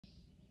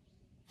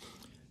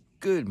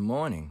Good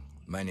morning.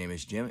 My name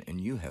is Jim,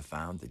 and you have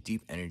found the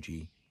Deep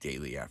Energy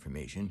Daily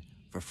Affirmation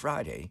for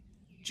Friday,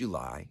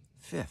 July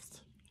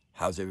 5th.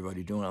 How's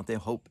everybody doing out there?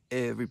 Hope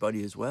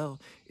everybody is well.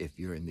 If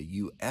you're in the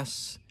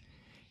U.S.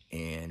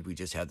 and we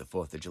just had the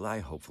 4th of July,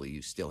 hopefully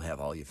you still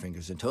have all your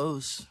fingers and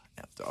toes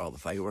after all the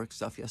fireworks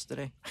stuff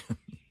yesterday.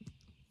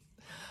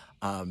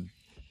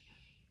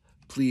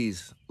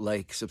 Please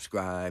like,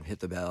 subscribe, hit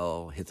the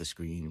bell, hit the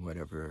screen,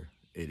 whatever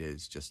it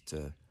is, just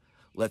to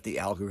let the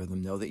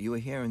algorithm know that you are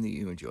here and that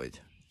you enjoyed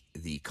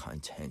the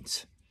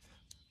content.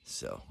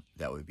 So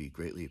that would be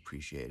greatly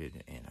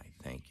appreciated, and I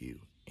thank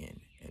you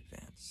in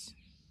advance.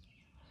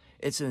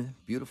 It's a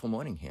beautiful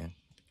morning here.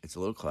 It's a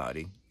little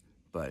cloudy,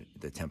 but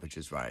the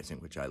temperature's rising,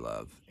 which I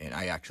love. And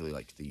I actually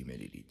like the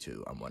humidity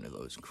too. I'm one of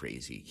those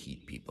crazy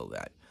heat people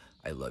that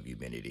I love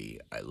humidity.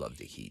 I love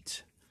the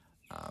heat.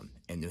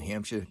 And New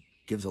Hampshire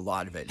gives a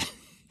lot of it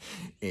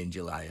in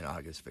July and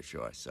August for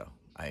sure. So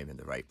I am in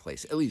the right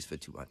place, at least for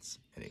 2 months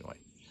anyway.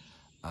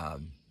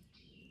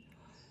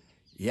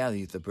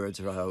 The birds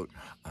are out.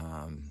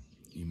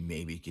 You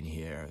maybe can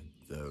hear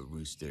the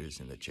roosters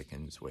and the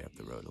chickens way up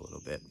the road a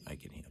little bit. I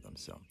can hear them,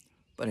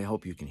 but I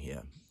hope you can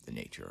hear the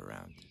nature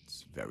around.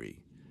 It's very,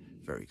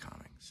 very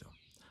calming. So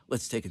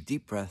let's take a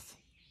deep breath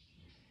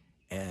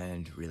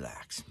and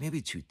relax.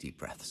 Maybe 2 deep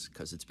breaths,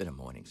 because it's been a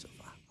morning so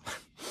far.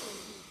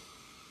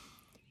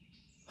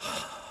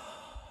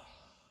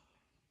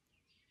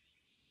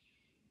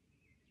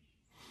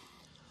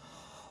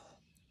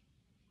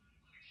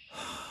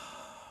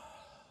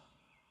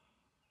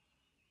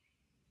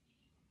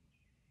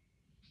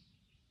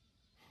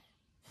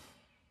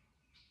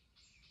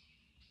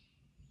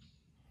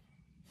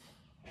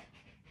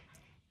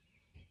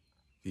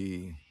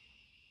 The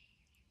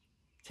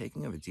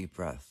taking of a deep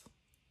breath,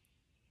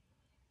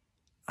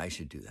 I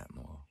should do that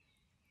more,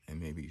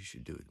 and maybe you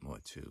should do it more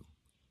too.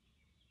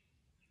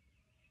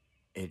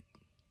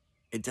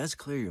 It does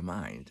clear your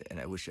mind,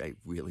 and I wish I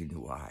really knew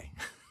why.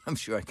 I'm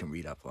sure I can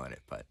read up on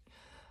it, but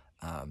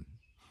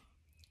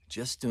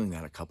just doing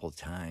that a couple of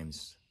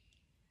times,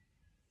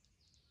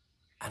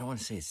 I don't want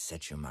to say it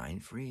sets your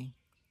mind free,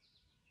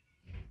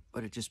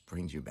 but it just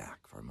brings you back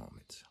for a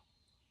moment.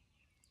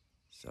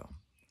 So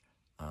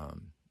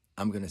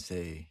I'm going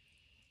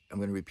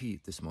to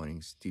repeat this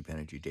morning's Deep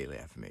Energy Daily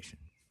Affirmation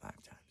 5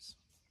 times.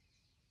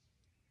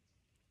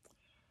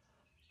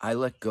 I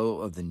let go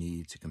of the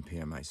need to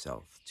compare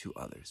myself to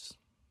others.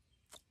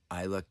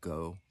 I let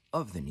go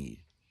of the need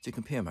to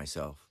compare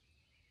myself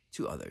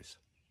to others.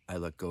 I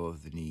let go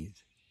of the need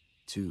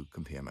to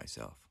compare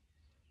myself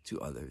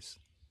to others.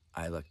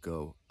 I let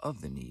go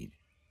of the need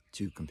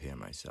to compare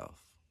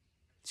myself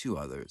to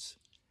others.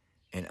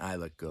 And I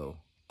let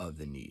go of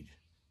the need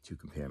to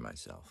compare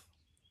myself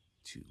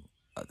to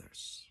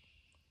others.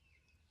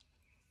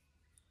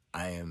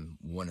 I am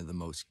one of the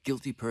most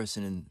guilty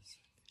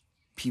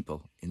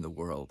people in the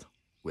world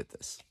with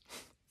this,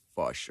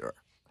 for sure.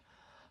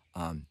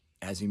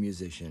 As a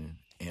musician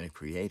and a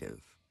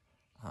creative,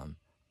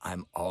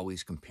 I'm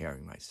always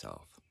comparing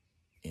myself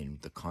in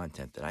the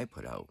content that I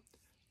put out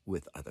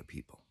with other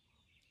people.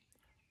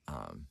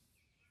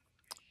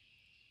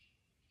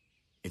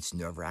 It's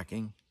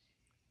nerve-wracking.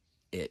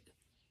 It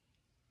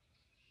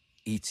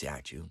eats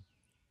at you.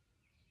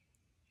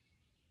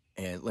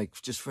 And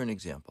just for an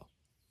example,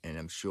 and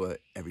I'm sure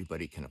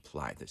everybody can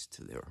apply this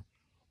to their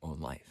own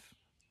life.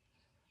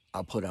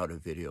 I'll put out a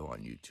video on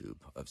YouTube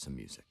of some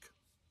music,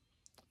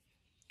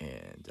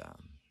 and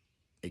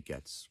it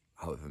gets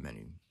however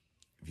many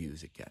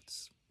views it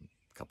gets, a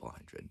couple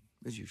hundred.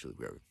 Is usually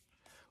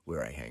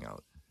where I hang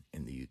out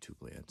in the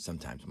YouTube land.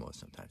 Sometimes more,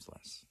 sometimes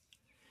less.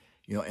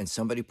 And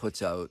somebody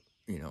puts out,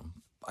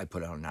 I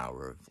put out an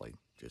hour of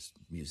just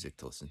music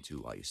to listen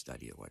to while you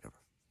study or whatever.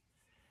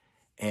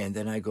 And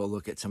then I go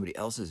look at somebody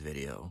else's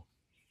video,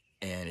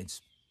 and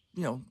it's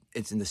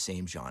in the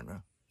same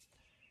genre,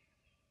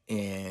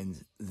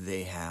 and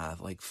they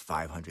have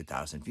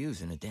 500,000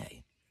 views in a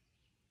day.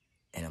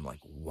 And I'm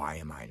like,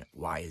 why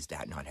is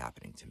that not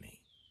happening to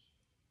me?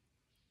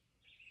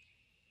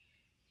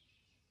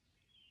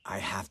 I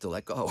have to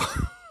let go.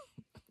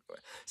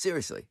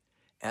 Seriously,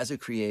 as a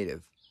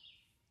creative,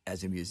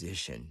 as a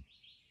musician,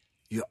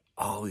 you're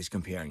always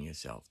comparing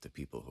yourself to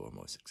people who are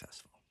more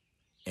successful.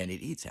 And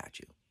it eats at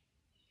you.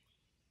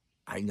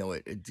 I know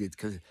it did,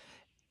 because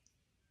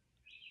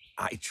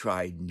I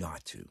tried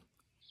not to,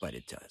 but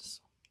it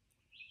does.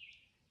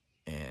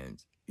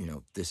 And,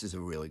 this is a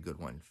really good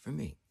one for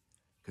me,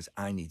 because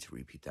I need to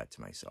repeat that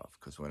to myself.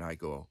 Because when I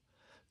go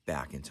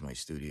back into my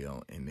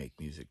studio and make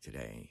music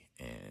today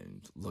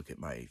and look at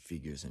my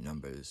figures and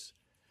numbers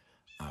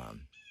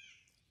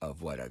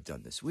of what I've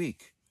done this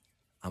week,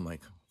 I'm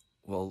like,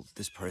 well,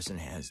 this person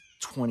has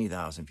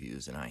 20,000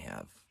 views and I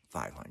have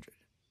 500.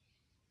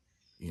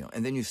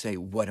 And then you say,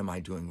 what am I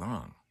doing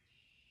wrong?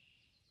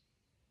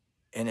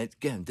 And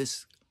again,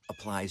 this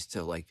applies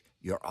to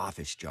your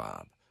office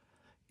job,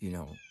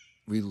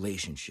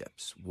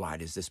 relationships. Why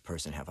does this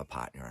person have a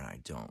partner and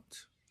I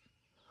don't?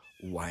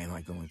 Why am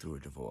I going through a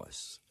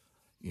divorce?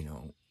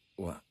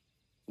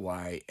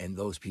 Why? And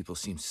those people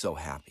seem so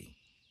happy.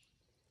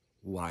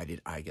 why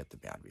did I get the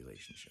bad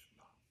relationship?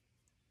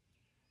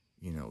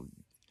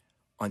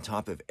 On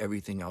top of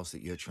everything else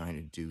that you're trying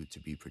to do to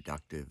be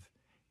productive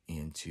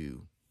and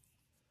to,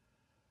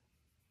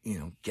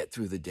 get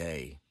through the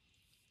day,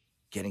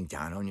 getting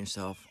down on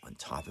yourself on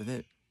top of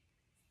it,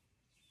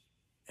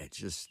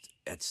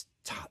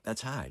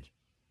 that's hard.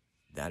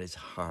 That is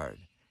hard.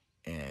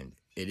 And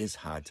it is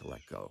hard to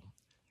let go,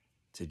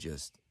 to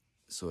just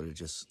sort of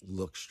just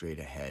look straight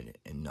ahead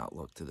and not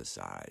look to the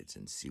sides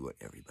and see what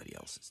everybody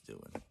else is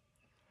doing.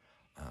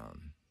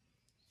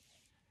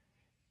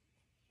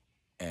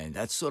 And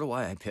that's sort of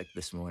why I picked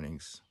this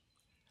morning's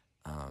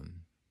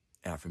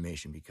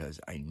affirmation, because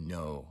I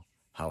know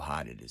how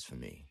hard it is for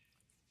me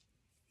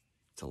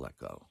to let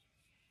go.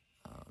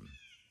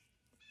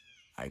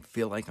 I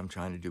feel like I'm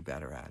trying to do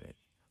better at it,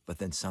 but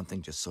then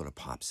something just sort of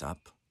pops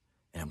up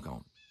and I'm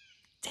going,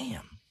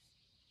 damn,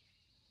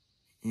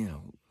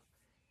 and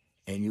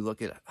you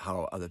look at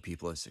how other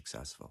people are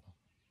successful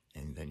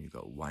and then you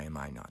go, why am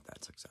I not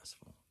that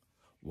successful?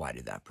 Why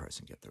did that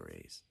person get the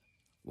raise?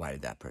 Why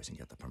did that person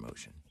get the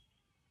promotion?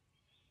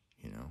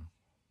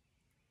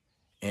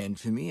 And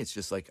to me, it's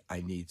just like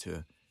I need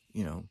to,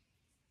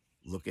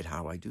 look at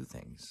how I do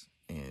things.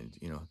 And,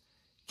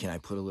 can I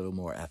put a little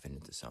more effort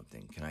into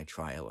something? Can I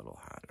try a little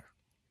harder?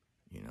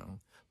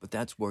 But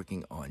that's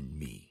working on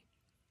me.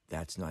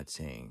 That's not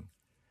saying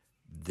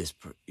this,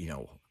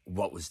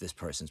 what was this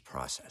person's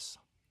process?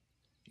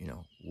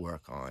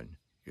 Work on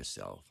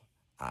yourself.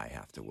 I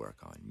have to work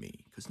on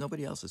me because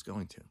nobody else is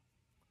going to.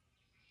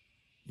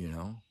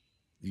 You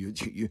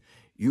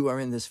are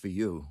in this for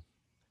you.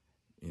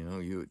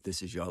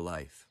 This is your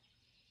life.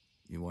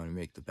 You want to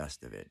make the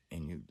best of it,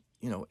 and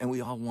and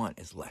we all want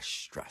as less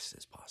stress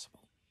as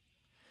possible.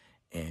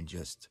 And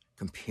just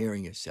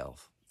comparing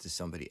yourself to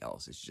somebody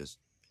else is just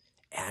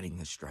adding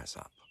the stress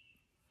up.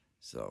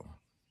 So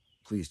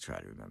please try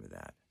to remember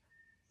that.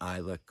 I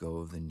let go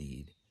of the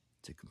need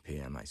to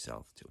compare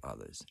myself to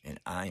others,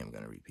 and I am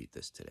going to repeat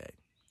this today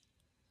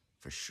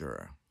for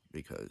sure,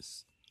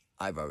 because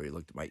I've already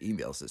looked at my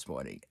emails this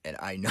morning, and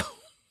I know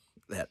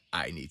that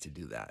I need to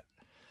do that.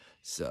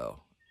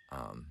 So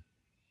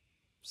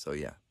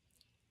yeah,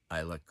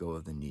 I let go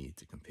of the need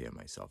to compare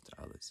myself to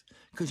others,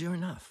 because you're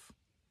enough.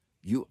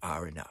 You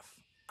are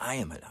enough. I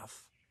am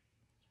enough.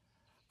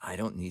 I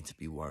don't need to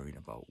be worrying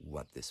about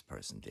what this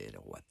person did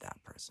or what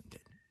that person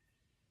did.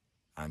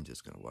 I'm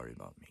just going to worry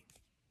about me.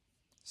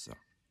 So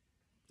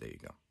there you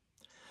go.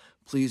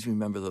 Please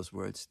remember those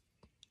words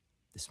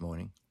this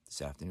morning,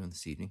 this afternoon,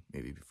 this evening,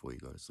 maybe before you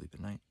go to sleep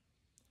at night.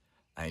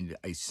 And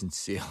I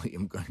sincerely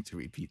am going to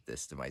repeat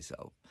this to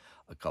myself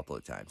a couple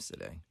of times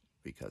today,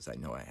 because I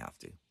know I have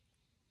to.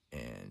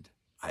 And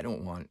I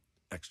don't want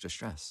extra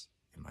stress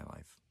in my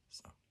life.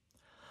 So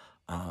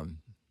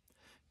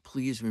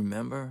please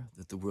remember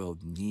that the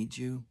world needs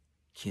you,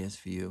 cares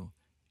for you,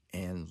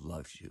 and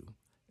loves you.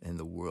 And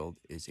the world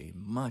is a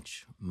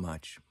much,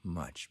 much,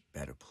 much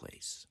better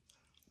place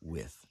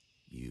with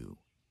you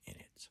in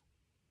it.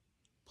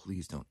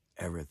 Please don't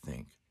ever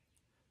think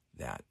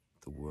that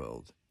the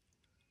world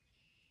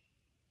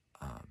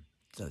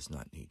does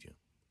not need you,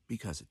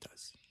 because it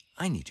does.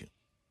 I need you.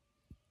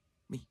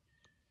 Me.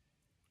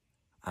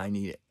 I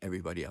need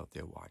everybody out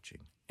there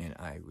watching, and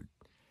I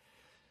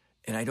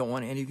don't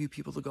want any of you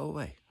people to go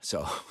away.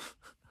 So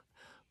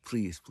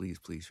please, please,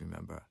 please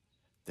remember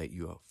that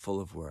you are full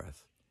of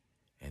worth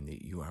and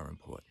that you are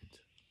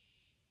important.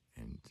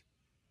 And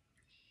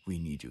we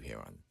need you here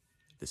on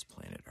this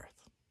planet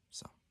Earth.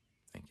 So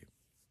thank you.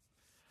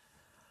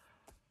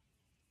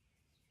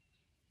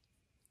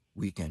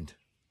 Weekend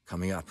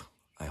coming up.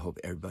 I hope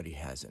everybody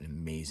has an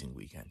amazing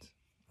weekend.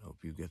 I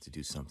hope you get to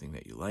do something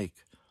that you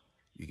like.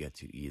 You get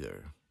to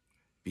either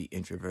be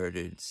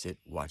introverted, sit,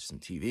 watch some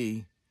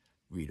TV,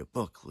 read a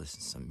book,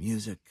 listen to some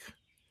music.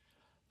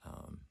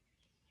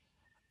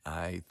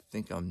 I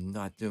think I'm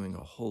not doing a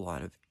whole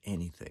lot of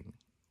anything.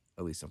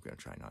 At least I'm going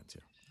to try not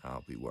to.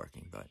 I'll be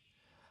working, but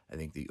I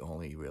think the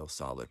only real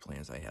solid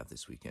plans I have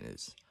this weekend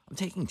is I'm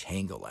taking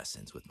tango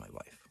lessons with my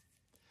wife.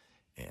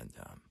 And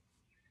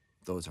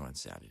those are on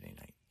Saturday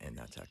night, and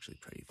that's actually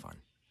pretty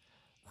fun.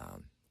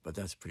 But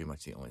that's pretty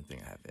much the only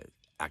thing I have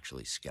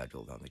actually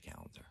scheduled on the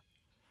calendar.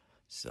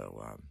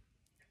 So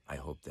I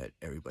hope that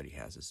everybody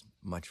has as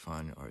much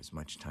fun or as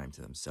much time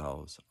to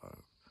themselves,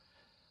 or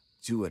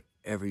do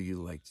whatever you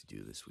like to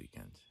do this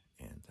weekend,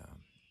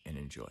 and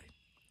enjoy.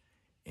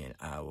 And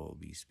I will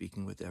be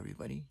speaking with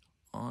everybody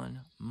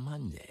on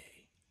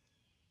Monday.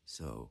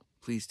 So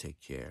please take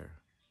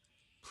care.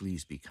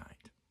 Please be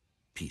kind.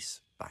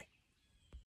 Peace. Bye.